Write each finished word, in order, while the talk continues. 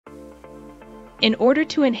in order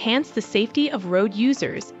to enhance the safety of road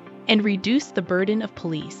users and reduce the burden of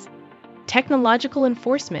police. Technological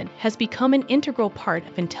enforcement has become an integral part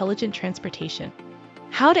of intelligent transportation.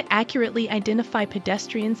 How to accurately identify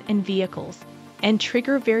pedestrians and vehicles and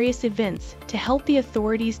trigger various events to help the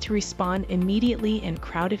authorities to respond immediately in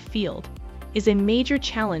crowded field is a major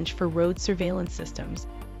challenge for road surveillance systems.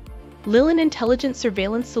 LILIN Intelligent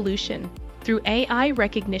Surveillance Solution, through AI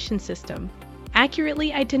recognition system,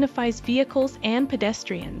 accurately identifies vehicles and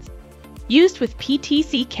pedestrians. Used with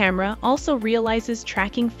PTZ camera also realizes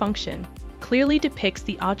tracking function, clearly depicts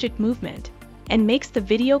the object movement, and makes the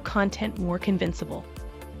video content more convincible.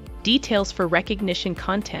 Details for recognition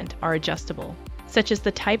content are adjustable, such as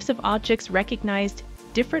the types of objects recognized,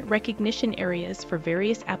 different recognition areas for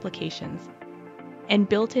various applications, and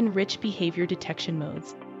built-in rich behavior detection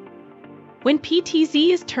modes. When PTZ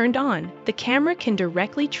is turned on, the camera can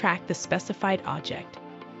directly track the specified object.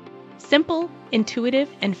 Simple, intuitive,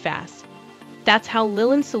 and fast. That's how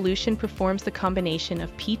LILIN solution performs the combination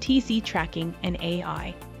of PTZ tracking and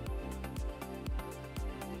AI.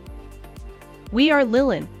 We are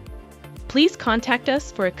LILIN. Please contact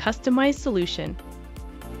us for a customized solution.